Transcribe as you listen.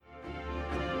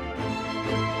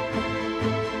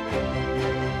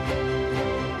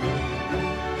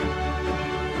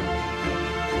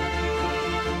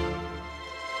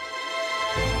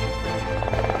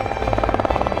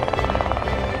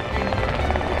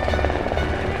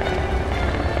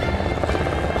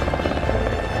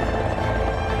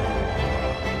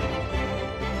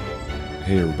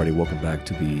Hey everybody, welcome back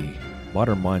to the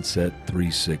Modern Mindset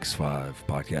 365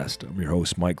 podcast. I'm your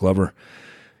host, Mike Glover.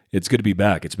 It's good to be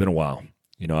back. It's been a while.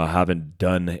 I haven't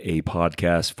done a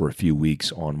podcast for a few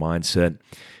weeks on mindset,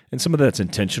 and some of that's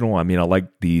intentional. I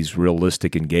like these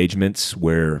realistic engagements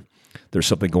where there's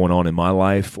something going on in my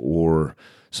life or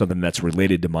something that's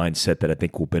related to mindset that I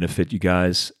think will benefit you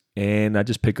guys, and I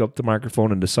just pick up the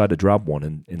microphone and decide to drop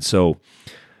one. And so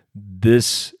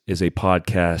this is a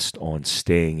podcast on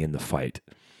staying in the fight.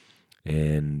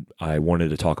 And I wanted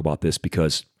to talk about this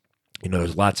because,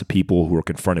 there's lots of people who are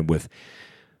confronted with,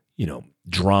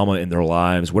 drama in their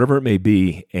lives, whatever it may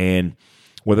be. And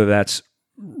whether that's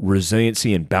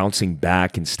resiliency and bouncing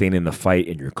back and staying in the fight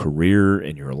in your career,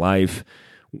 in your life,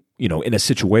 in a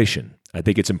situation, I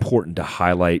think it's important to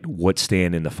highlight what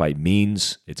staying in the fight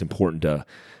means. It's important to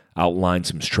outline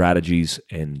some strategies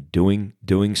and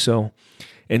doing so.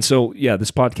 And so,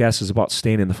 this podcast is about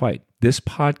staying in the fight. This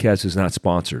podcast is not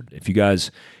sponsored. If you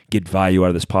guys get value out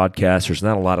of this podcast, there's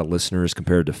not a lot of listeners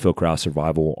compared to Phil Krause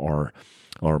Survival or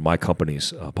my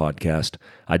company's podcast.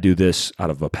 I do this out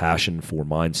of a passion for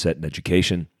mindset and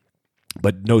education,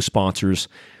 but no sponsors,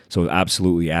 so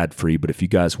absolutely ad-free. But if you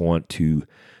guys want to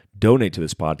donate to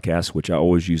this podcast, which I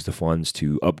always use the funds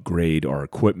to upgrade our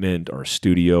equipment, our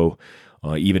studio,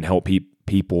 even help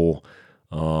people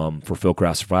for Phil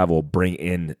Krause Survival, bring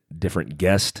in different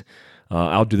guests.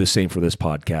 I'll do the same for this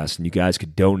podcast, and you guys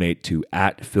could donate to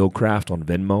 @PhilCraft on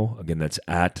Venmo. Again, that's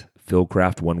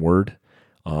 @PhilCraft, one word,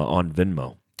 on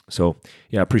Venmo. So,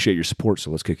 I appreciate your support,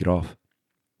 so let's kick it off.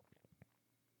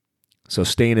 So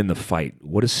staying in the fight.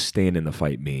 What does staying in the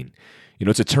fight mean?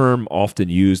 It's a term often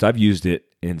used. I've used it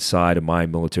inside of my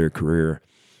military career.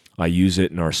 I use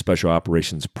it in our special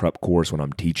operations prep course when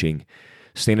I'm teaching.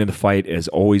 Staying in the fight has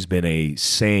always been a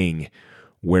saying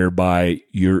whereby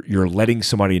you're letting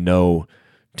somebody know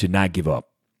to not give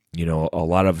up. A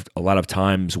lot of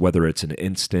times, whether it's an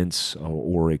instance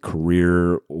or a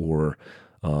career or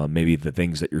maybe the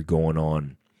things that you're going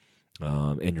on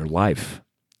in your life,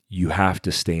 you have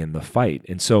to stay in the fight.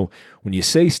 And so when you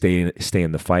say stay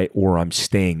in the fight, or I'm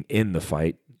staying in the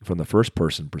fight from the first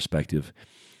person perspective,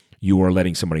 you are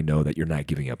letting somebody know that you're not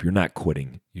giving up. You're not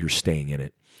quitting. You're staying in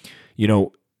it.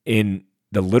 In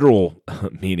the literal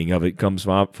meaning of it comes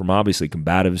from obviously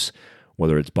combatives,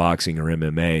 whether it's boxing or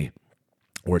MMA,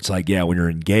 where it's like, when you're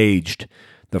engaged,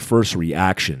 the first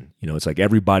reaction, it's like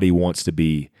everybody wants to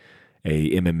be a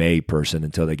MMA person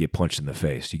until they get punched in the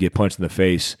face. You get punched in the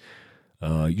face,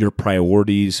 your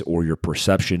priorities or your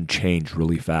perception change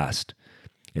really fast.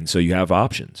 And so you have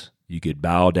options. You could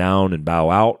bow down and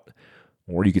bow out,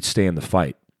 or you could stay in the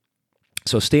fight.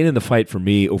 So staying in the fight for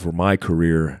me over my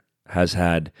career has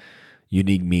had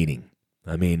unique meaning.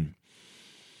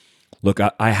 Look,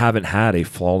 I haven't had a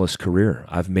flawless career.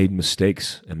 I've made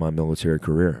mistakes in my military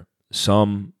career.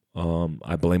 Some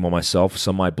I blame on myself.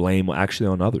 Some I blame actually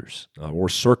on others or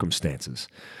circumstances.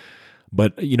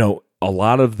 But, a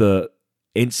lot of the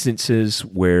instances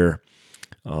where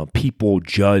people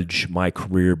judge my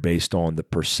career based on the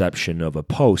perception of a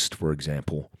post, for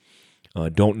example,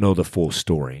 don't know the full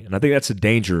story. And I think that's a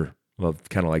danger of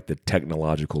kind of like the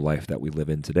technological life that we live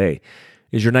in today,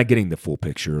 is you're not getting the full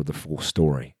picture or the full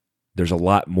story. There's a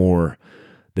lot more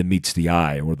than meets the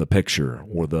eye or the picture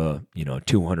or the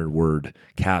 200-word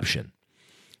caption.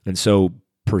 And so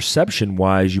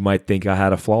perception-wise, you might think I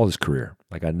had a flawless career.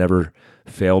 Like I never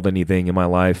failed anything in my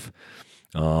life.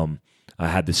 I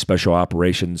had this special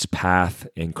operations path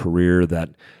and career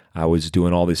that I was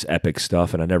doing all this epic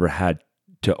stuff, and I never had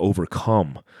to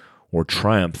overcome or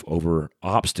triumph over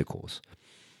obstacles.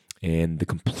 And the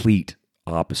complete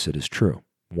opposite is true.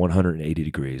 180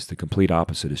 degrees. The complete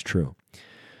opposite is true.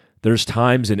 There's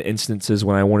times and instances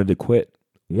when I wanted to quit.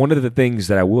 One of the things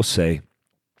that I will say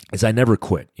is I never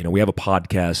quit. We have a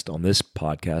podcast on this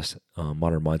podcast,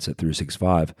 Modern Mindset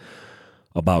 365,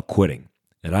 about quitting.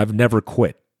 And I've never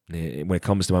quit when it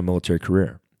comes to my military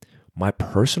career. My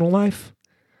personal life,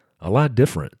 a lot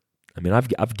different.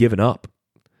 I've given up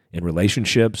in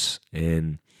relationships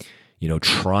and,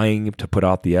 trying to put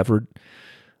out the effort.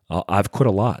 I've quit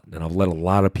a lot, and I've let a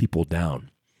lot of people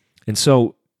down. And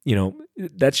so,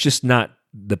 that's just not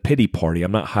the pity party.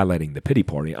 I'm not highlighting the pity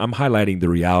party. I'm highlighting the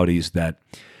realities that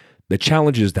the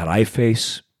challenges that I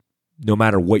face, no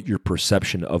matter what your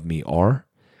perception of me are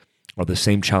the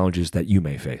same challenges that you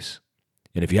may face.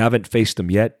 And if you haven't faced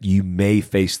them yet, you may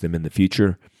face them in the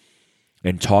future.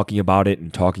 And talking about it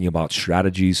and talking about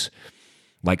strategies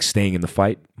like staying in the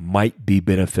fight might be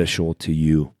beneficial to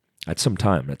you at some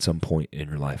time, at some point in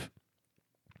your life.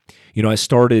 I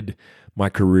started my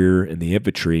career in the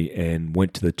infantry and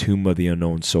went to the Tomb of the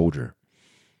Unknown Soldier.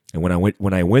 And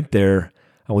when I went there,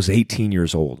 I was 18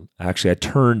 years old. Actually, I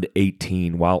turned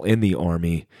 18 while in the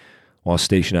Army, while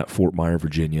stationed at Fort Myer,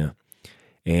 Virginia,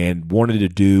 and wanted to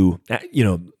do,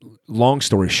 long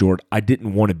story short, I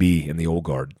didn't want to be in the Old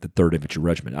Guard, the 3rd Infantry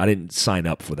Regiment. I didn't sign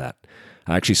up for that.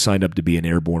 I actually signed up to be an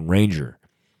airborne ranger.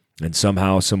 And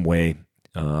somehow, some way,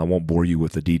 I won't bore you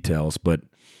with the details, but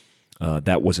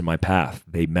that wasn't my path.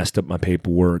 They messed up my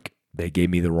paperwork. They gave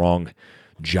me the wrong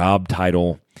job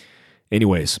title.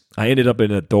 Anyways, I ended up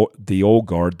in the Old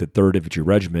Guard, the 3rd Infantry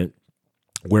Regiment,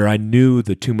 where I knew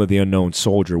the Tomb of the Unknown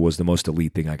Soldier was the most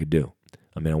elite thing I could do.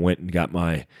 I mean, I went and got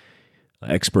my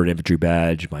expert infantry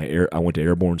badge. I went to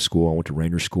airborne school. I went to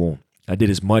ranger school. I did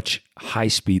as much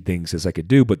high-speed things as I could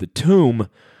do, but the Tomb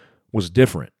was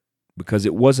different because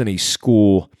it wasn't a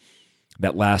school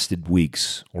that lasted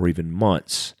weeks or even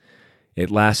months. It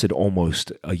lasted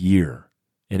almost a year,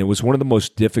 and it was one of the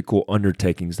most difficult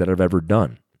undertakings that I've ever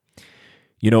done.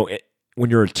 When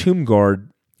you're a Tomb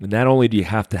Guard, not only do you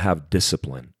have to have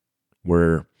discipline,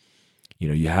 where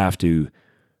you have to,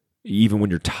 even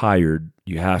when you're tired,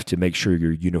 you have to make sure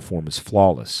your uniform is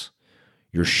flawless.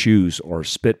 Your shoes are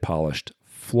spit polished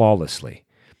flawlessly.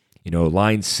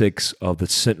 Line 6 of the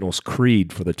Sentinel's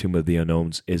Creed for the Tomb of the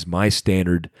Unknowns is my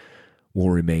standard will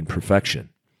remain perfection.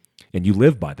 And you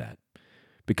live by that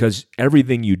because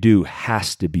everything you do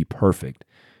has to be perfect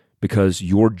because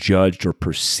you're judged or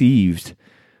perceived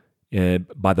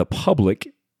by the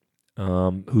public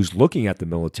who's looking at the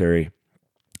military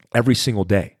every single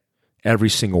day, every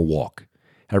single walk,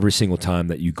 every single time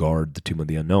that you guard the Tomb of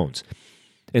the Unknowns.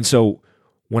 And so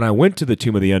when I went to the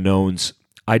Tomb of the Unknowns,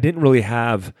 I didn't really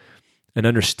have an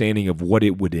understanding of what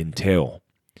it would entail.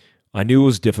 I knew it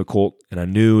was difficult, and I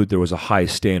knew there was a high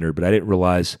standard, but I didn't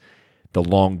realize the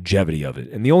longevity of it.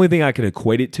 And the only thing I can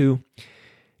equate it to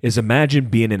is imagine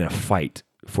being in a fight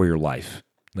for your life,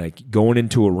 like going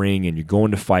into a ring and you're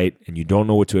going to fight and you don't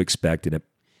know what to expect, and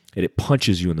it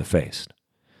punches you in the face.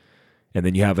 And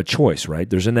then you have a choice, right?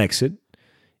 There's an exit.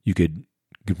 You could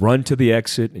run to the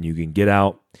exit and you can get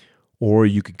out, or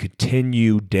you could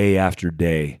continue day after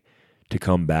day to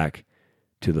come back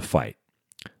to the fight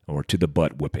or to the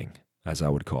butt whipping, as I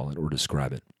would call it or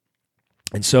describe it.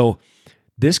 And so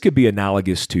this could be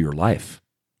analogous to your life,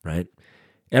 right?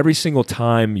 Every single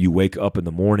time you wake up in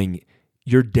the morning,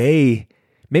 your day,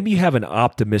 maybe you have an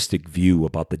optimistic view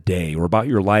about the day or about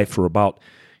your life or about,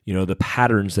 the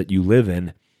patterns that you live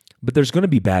in, but there's going to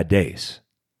be bad days.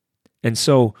 And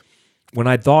so when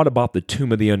I thought about the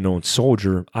Tomb of the Unknown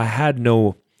Soldier, I had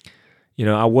no,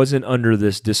 I wasn't under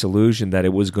this disillusion that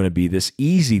it was going to be this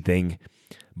easy thing,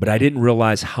 but I didn't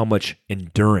realize how much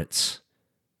endurance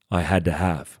I had to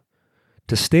have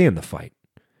to stay in the fight,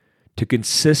 to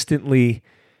consistently,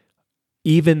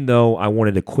 even though I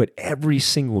wanted to quit every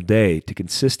single day, to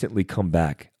consistently come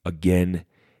back again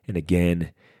and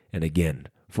again and again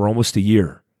for almost a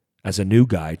year as a new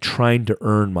guy trying to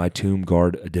earn my Tomb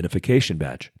Guard identification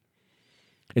badge.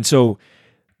 And so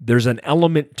there's an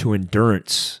element to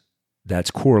endurance that's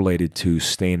correlated to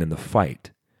staying in the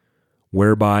fight,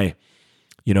 whereby,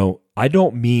 I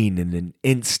don't mean in an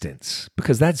instance,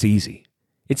 because that's easy.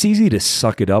 It's easy to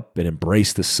suck it up and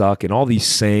embrace the suck and all these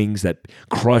sayings that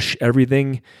crush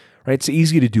everything, right? It's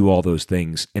easy to do all those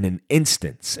things in an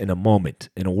instance, in a moment,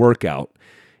 in a workout,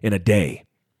 in a day.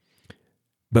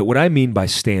 But what I mean by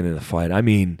staying in the fight, I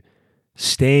mean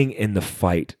staying in the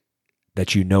fight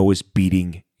that is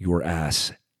beating your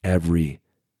ass every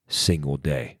single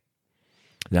day.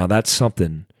 Now that's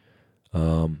something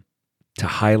to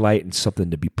highlight and something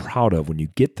to be proud of when you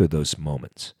get through those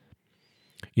moments.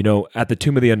 At the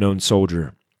Tomb of the Unknown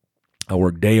Soldier, I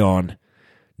work day on,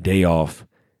 day off,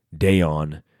 day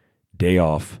on, day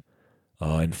off,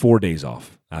 and 4 days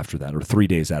off after that, or 3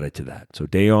 days added to that. So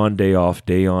day on, day off,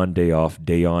 day on, day off,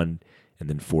 day on, and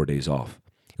then 4 days off.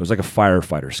 It was like a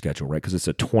firefighter schedule, right? Because it's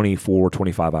a 24,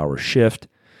 25-hour shift.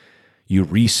 You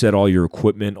reset all your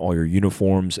equipment, all your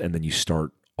uniforms, and then you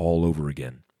start all over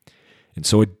again. And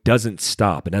so it doesn't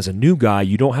stop. And as a new guy,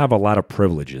 you don't have a lot of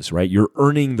privileges, right? You're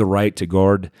earning the right to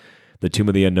guard the Tomb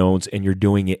of the Unknowns, and you're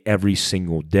doing it every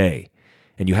single day.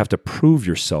 And you have to prove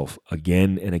yourself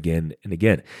again and again and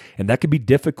again. And that can be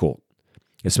difficult,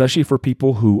 especially for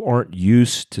people who aren't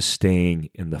used to staying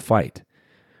in the fight,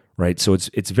 right? So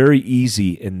it's very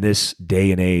easy in this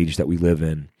day and age that we live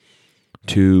in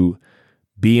to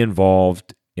be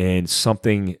involved in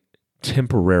something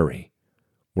temporary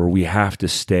where we have to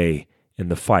stay in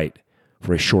the fight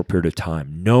for a short period of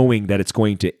time, knowing that it's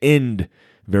going to end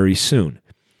very soon,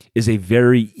 is a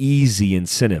very easy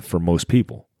incentive for most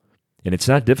people. And it's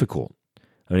not difficult.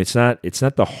 I mean, it's not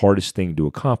the hardest thing to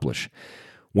accomplish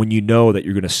when you know that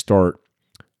you're going to start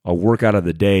a workout of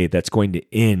the day that's going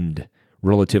to end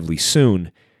relatively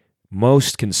soon,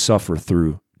 most can suffer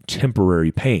through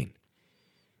temporary pain.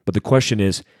 But the question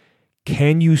is,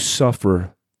 can you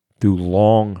suffer through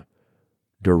long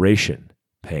duration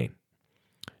pain?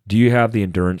 Do you have the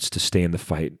endurance to stay in the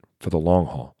fight for the long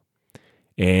haul?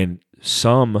 And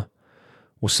some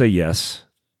will say yes,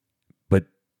 but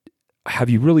have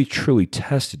you really truly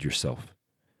tested yourself?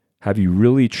 Have you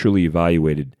really truly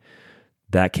evaluated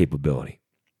that capability?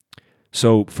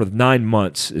 So for 9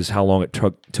 months is how long it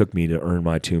took me to earn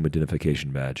my tomb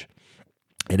identification badge.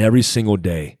 And every single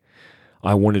day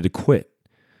I wanted to quit,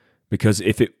 because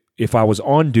if I was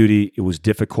on duty, it was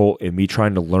difficult in me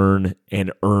trying to learn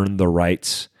and earn the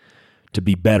rights to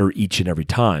be better each and every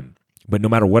time. But no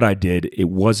matter what I did, it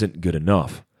wasn't good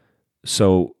enough.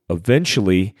 So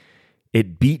eventually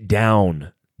it beat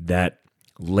down that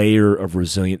layer of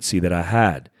resiliency that I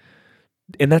had.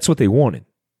 And that's what they wanted.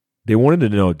 They wanted to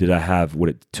know, did I have what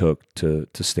it took to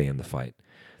stay in the fight?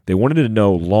 They wanted to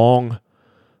know long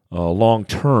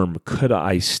term, could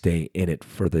I stay in it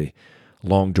for the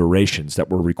long durations that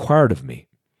were required of me?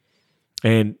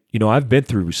 And, I've been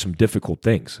through some difficult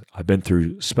things. I've been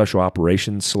through special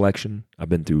operations selection. I've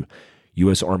been through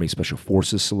U.S. Army Special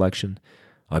Forces selection.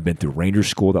 I've been through Ranger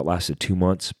School that lasted 2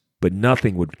 months, but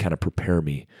nothing would kind of prepare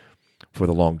me for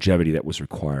the longevity that was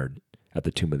required at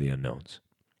the Tomb of the Unknowns.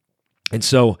 And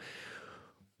so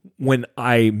when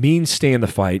I mean stay in the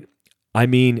fight, I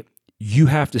mean you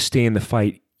have to stay in the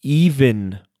fight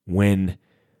even when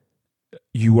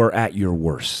you are at your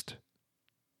worst.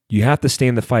 You have to stay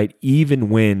in the fight even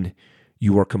when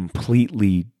you are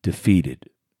completely defeated,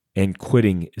 and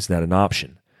quitting is not an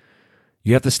option.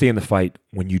 You have to stay in the fight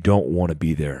when you don't want to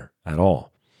be there at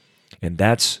all. And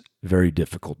that's very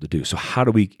difficult to do. So how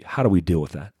do we deal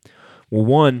with that? Well,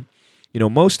 one,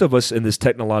 most of us in this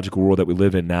technological world that we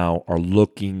live in now are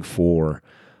looking for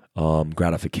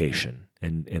gratification.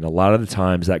 And a lot of the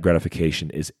times that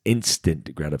gratification is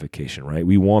instant gratification, right?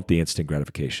 We want the instant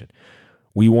gratification.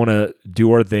 We want to do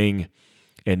our thing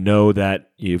and know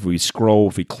that if we scroll,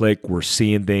 if we click, we're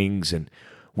seeing things, and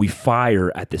we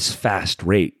fire at this fast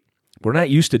rate. We're not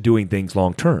used to doing things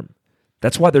long term.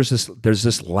 That's why there's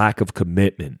this lack of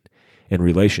commitment in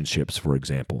relationships, for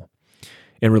example.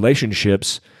 In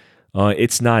relationships,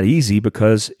 it's not easy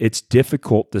because it's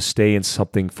difficult to stay in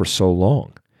something for so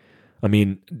long. I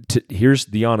mean, here's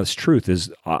the honest truth: is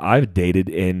I've dated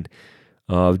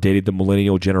the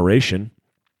millennial generation,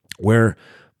 where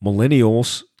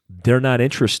millennials, they're not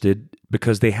interested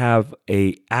because they have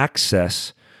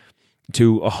access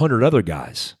to 100 other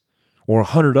guys or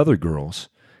 100 other girls.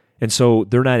 And so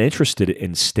they're not interested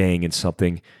in staying in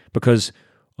something because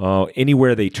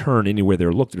anywhere they turn, anywhere they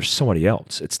look, there's somebody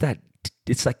else. It's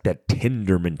like that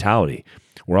Tinder mentality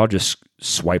where I'll just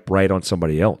swipe right on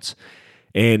somebody else.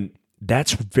 And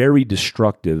that's very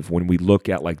destructive when we look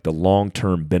at like the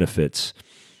long-term benefits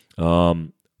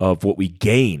of what we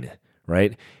gain,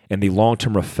 right? And the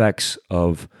long-term effects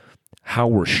of how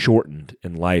we're shortened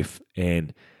in life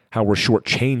and how we're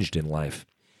shortchanged in life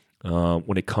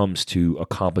when it comes to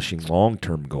accomplishing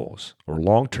long-term goals or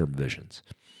long-term visions.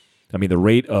 I mean, the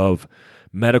rate of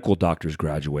medical doctors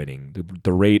graduating,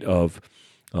 the rate of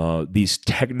these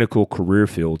technical career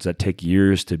fields that take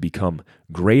years to become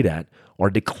great at are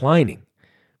declining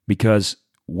because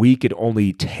we could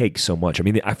only take so much. I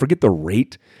mean, I forget the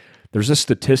rate. There's a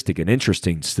statistic, an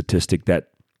interesting statistic that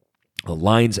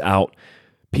lines out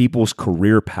people's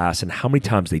career paths and how many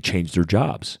times they change their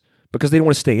jobs because they don't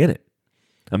want to stay in it.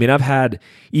 I mean, I've had,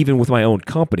 even with my own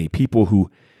company, people who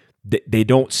they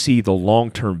don't see the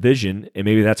long-term vision, and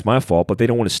maybe that's my fault, but they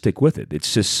don't want to stick with it.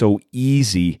 It's just so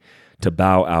easy to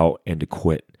bow out and to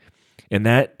quit. And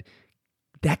that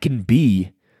can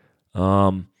be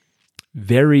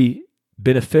very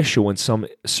beneficial in some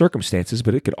circumstances,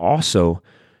 but it could also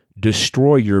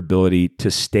destroy your ability to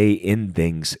stay in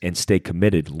things and stay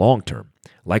committed long-term,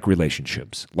 like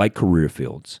relationships, like career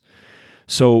fields.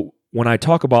 So when I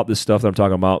talk about this stuff that I'm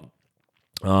talking about,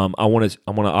 I want to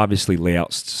obviously lay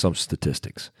out some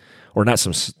statistics, or not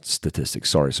some statistics,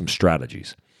 sorry, some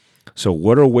strategies. So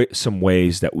what are some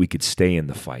ways that we could stay in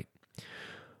the fight?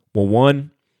 Well,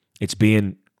 one, it's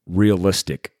being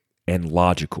realistic and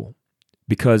logical,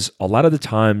 because a lot of the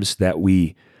times that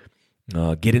we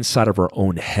get inside of our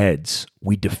own heads,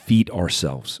 we defeat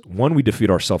ourselves. One, we defeat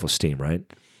our self-esteem, right?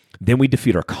 Then we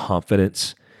defeat our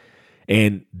confidence,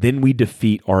 and then we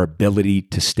defeat our ability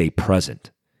to stay present.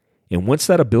 And once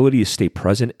that ability to stay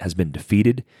present has been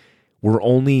defeated, we're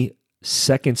only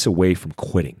seconds away from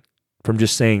quitting, from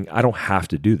just saying, I don't have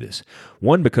to do this.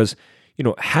 One, because,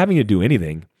 having to do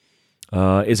anything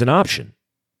is an option.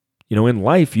 In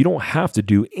life, you don't have to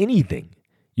do anything.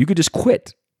 You could just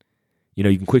quit. You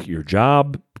can quit your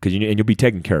job and you'll be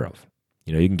taken care of.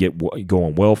 You can go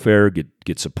on welfare,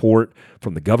 get support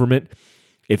from the government.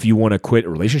 If you want to quit a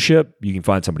relationship, you can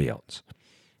find somebody else.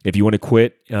 If you want to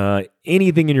quit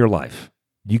anything in your life,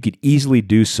 you could easily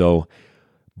do so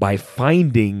by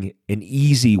finding an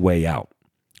easy way out,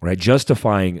 right?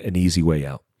 Justifying an easy way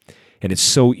out. And it's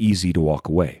so easy to walk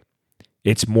away.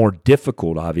 It's more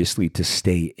difficult, obviously, to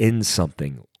stay in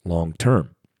something long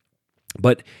term.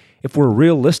 But if we're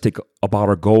realistic about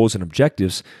our goals and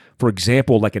objectives, for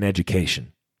example, like an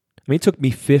education. It took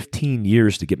me 15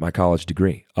 years to get my college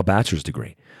degree, a bachelor's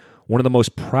degree. One of the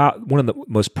most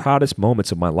proudest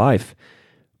moments of my life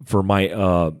for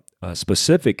my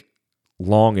specific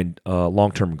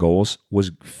long-term goals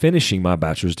was finishing my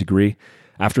bachelor's degree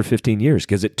after 15 years,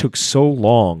 because it took so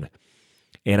long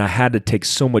and I had to take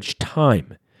so much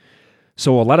time.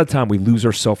 So a lot of time we lose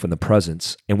ourselves in the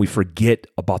presence and we forget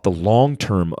about the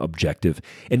long-term objective,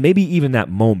 and maybe even that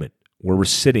moment where we're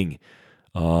sitting,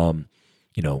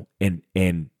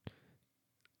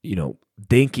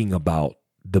 thinking about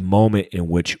the moment in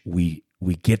which we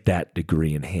get that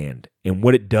degree in hand and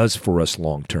what it does for us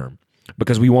long-term,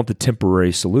 because we want the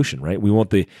temporary solution, right? We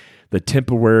want the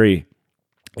temporary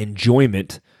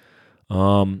enjoyment,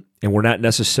 and we're not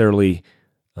necessarily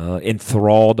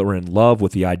enthralled or in love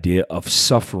with the idea of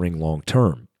suffering long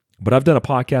term. But I've done a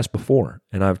podcast before,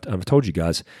 and I've told you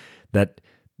guys that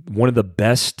one of the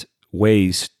best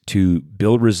ways to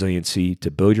build resiliency, to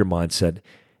build your mindset,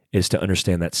 is to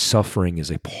understand that suffering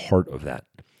is a part of that.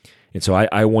 And so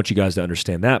I want you guys to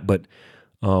understand that. But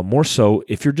more so,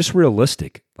 if you're just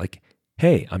realistic, like,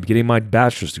 hey, I'm getting my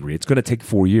bachelor's degree. It's going to take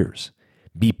 4 years.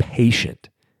 Be patient.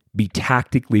 Be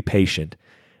tactically patient,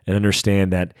 and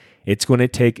understand that it's going to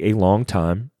take a long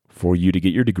time for you to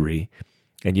get your degree,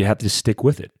 and you have to stick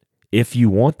with it. If you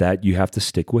want that, you have to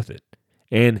stick with it.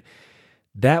 And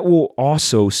that will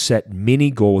also set many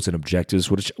goals and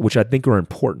objectives, which I think are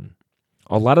important.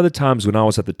 A lot of the times when I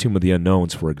was at the Tomb of the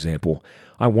Unknowns, for example,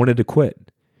 I wanted to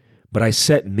quit. But I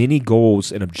set many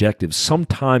goals and objectives,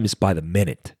 sometimes by the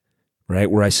minute, right?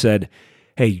 Where I said,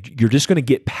 hey, you're just going to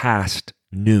get past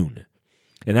noon.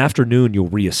 And after noon, you'll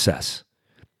reassess.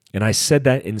 And I said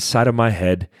that inside of my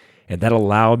head, and that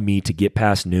allowed me to get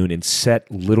past noon and set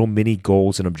little mini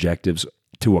goals and objectives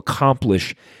to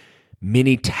accomplish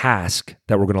many tasks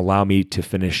that were going to allow me to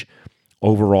finish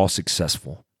overall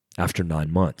successful after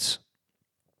 9 months.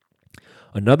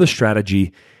 Another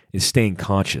strategy is staying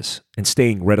conscious and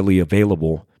staying readily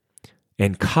available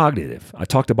and cognitive. I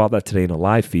talked about that today in a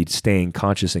live feed, staying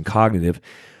conscious and cognitive,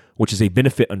 which is a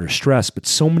benefit under stress, but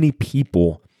so many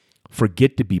people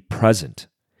forget to be present.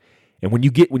 And when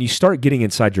you start getting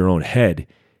inside your own head,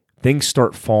 things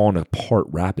start falling apart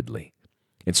rapidly.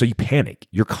 And so you panic.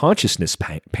 Your consciousness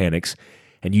panics,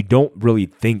 and you don't really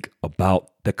think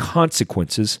about the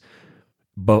consequences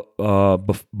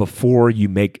before you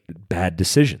make bad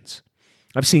decisions.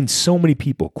 I've seen so many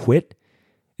people quit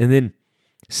and then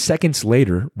seconds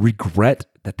later regret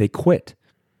that they quit.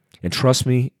 And trust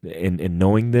me, in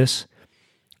knowing this,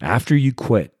 after you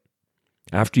quit,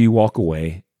 after you walk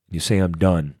away, you say, I'm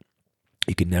done,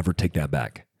 you can never take that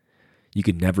back. You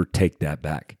can never take that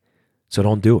back. So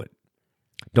don't do it.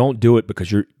 Don't do it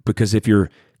because if you're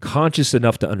conscious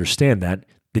enough to understand that,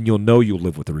 then you'll know you'll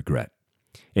live with the regret.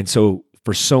 And so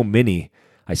for so many,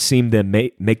 I seen them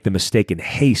make the mistake in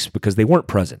haste because they weren't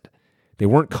present. They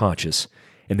weren't conscious,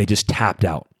 and they just tapped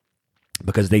out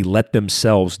because they let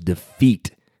themselves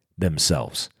defeat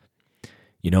themselves.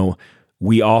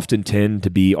 We often tend to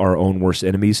be our own worst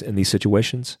enemies in these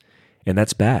situations, and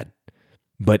that's bad.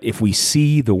 But if we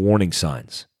see the warning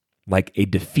signs, like a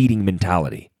defeating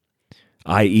mentality,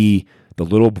 i.e., the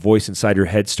little voice inside your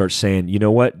head starts saying, you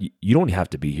know what, you don't have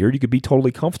to be here. You could be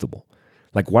totally comfortable.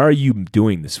 Like, why are you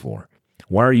doing this for?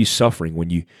 Why are you suffering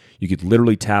when you could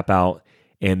literally tap out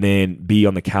and then be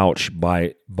on the couch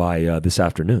by this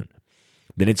afternoon?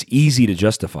 Then it's easy to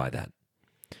justify that.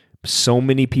 So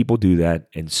many people do that,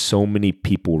 and so many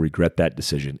people regret that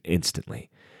decision instantly.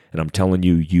 And I'm telling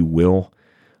you, you will,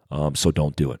 so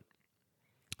don't do it.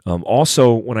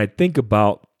 Also, when I think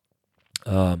about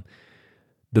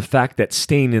the fact that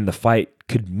staying in the fight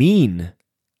could mean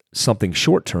something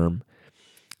short-term,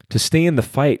 to stay in the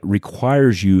fight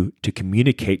requires you to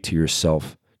communicate to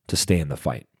yourself to stay in the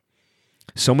fight.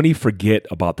 So many forget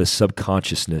about the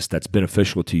subconsciousness that's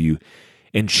beneficial to you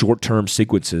in short-term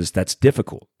sequences that's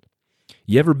difficult.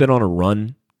 You ever been on a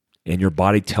run and your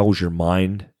body tells your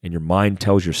mind and your mind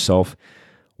tells yourself,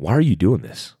 why are you doing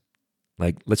this?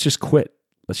 Like, let's just quit.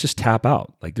 Let's just tap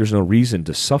out. Like, there's no reason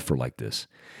to suffer like this.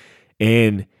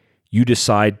 And you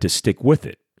decide to stick with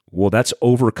it. Well, that's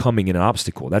overcoming an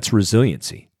obstacle. That's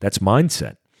resiliency. That's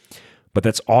mindset. But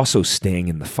that's also staying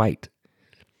in the fight.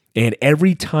 And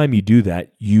every time you do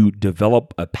that, you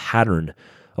develop a pattern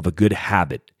of a good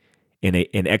habit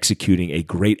in executing a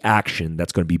great action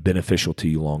that's going to be beneficial to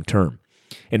you long term.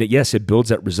 And yes, it builds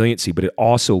that resiliency, but it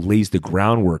also lays the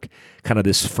groundwork, kind of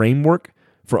this framework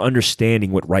for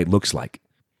understanding what right looks like.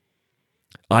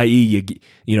 I.e.,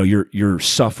 you're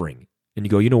suffering, and you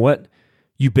go, you know what?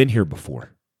 You've been here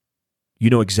before. You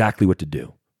know exactly what to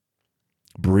do.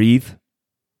 Breathe,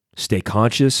 stay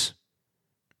conscious,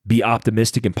 be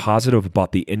optimistic and positive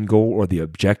about the end goal or the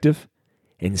objective,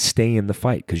 and stay in the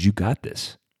fight because you got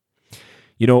this.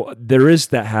 There is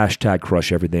that hashtag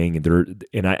crush everything,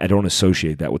 and I don't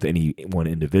associate that with any one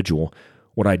individual.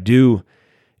 What I do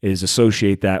is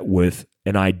associate that with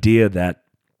an idea that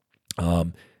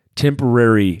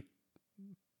temporary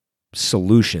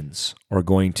solutions are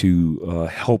going to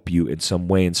help you in some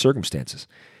way in circumstances.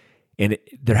 And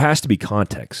there has to be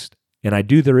context. And I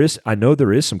know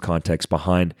there is some context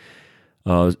behind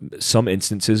some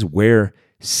instances where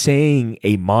saying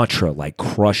a mantra like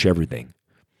crush everything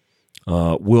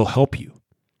will help you.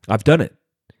 I've done it.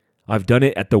 I've done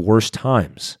it at the worst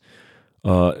times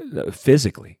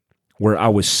physically, where I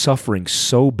was suffering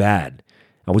so bad.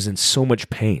 I was in so much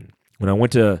pain. When I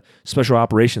went to special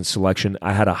operations selection,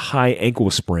 I had a high ankle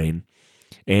sprain,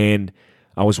 and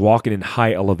I was walking in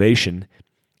high elevation,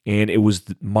 and it was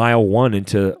mile 1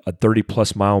 into a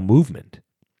 30-plus mile movement.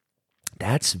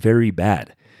 That's very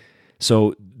bad.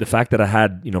 So the fact that I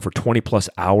had, for 20-plus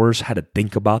hours, had to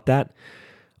think about that,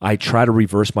 I try to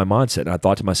reverse my mindset. And I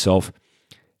thought to myself,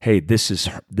 hey, this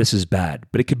is bad,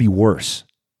 but it could be worse.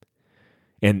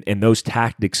 And those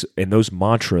tactics and those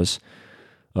mantras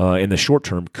in the short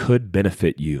term could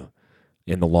benefit you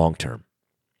in the long term.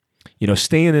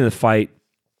 Staying in the fight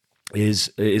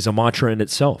is a mantra in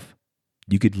itself.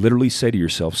 You could literally say to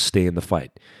yourself, stay in the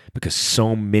fight, because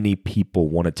so many people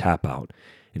want to tap out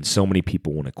and so many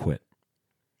people want to quit.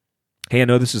 Hey, I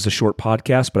know this is a short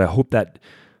podcast, but I hope that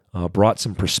brought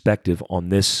some perspective on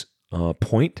this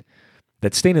point,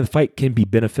 that staying in the fight can be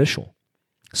beneficial.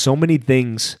 So many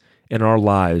things in our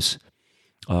lives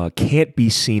can't be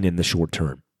seen in the short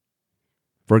term.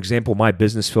 For example, my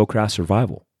business, Fieldcraft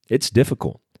Survival, it's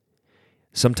difficult.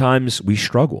 Sometimes we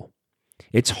struggle.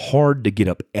 It's hard to get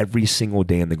up every single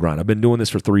day in the grind. I've been doing this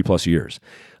for 3+ years.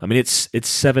 I mean, it's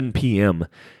 7 p.m.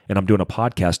 and I'm doing a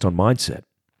podcast on mindset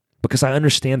because I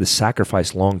understand the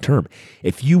sacrifice long term.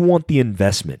 If you want the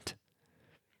investment,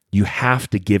 you have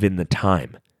to give in the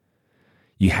time.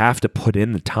 You have to put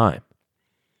in the time.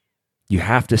 You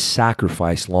have to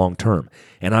sacrifice long term.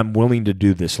 And I'm willing to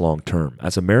do this long term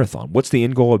as a marathon. What's the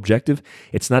end goal objective?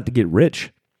 It's not to get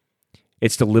rich.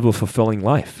 It's to live a fulfilling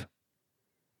life.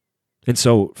 And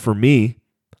so for me,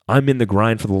 I'm in the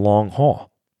grind for the long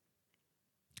haul.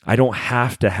 I don't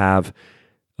have to have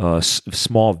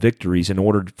small victories in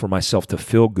order for myself to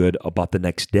feel good about the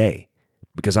next day,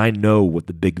 because I know what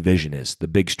the big vision is, the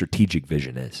big strategic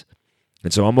vision is.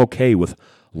 And so I'm okay with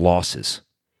losses.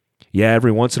 Yeah,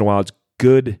 every once in a while it's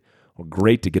good or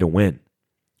great to get a win,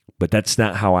 but that's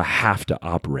not how I have to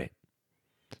operate.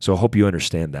 So I hope you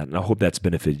understand that, and I hope that's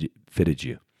benefited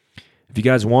you. If you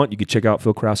guys want, you can check out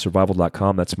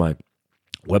fieldcraftsurvival.com. That's my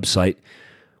website.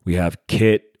 We have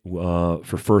kit for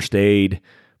first aid,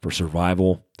 for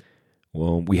survival.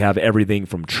 Well, we have everything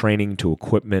from training to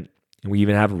equipment, and we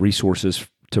even have resources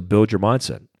to build your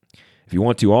mindset. If you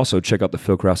want to, also check out the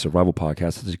Fieldcraft Survival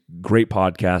Podcast. It's a great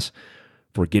podcast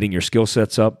for getting your skill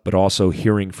sets up, but also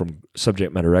hearing from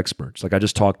subject matter experts. Like I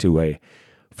just talked to a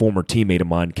former teammate of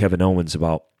mine, Kevin Owens,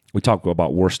 we talk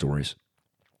about war stories.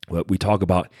 We talk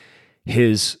about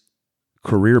his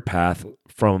career path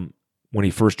from when he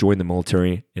first joined the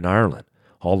military in Ireland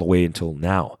all the way until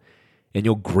now. And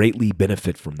you'll greatly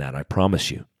benefit from that, I promise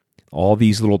you. All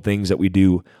these little things that we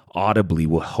do audibly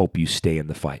will help you stay in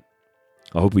the fight.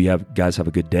 I hope you guys have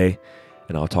a good day,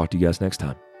 and I'll talk to you guys next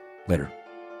time. Later.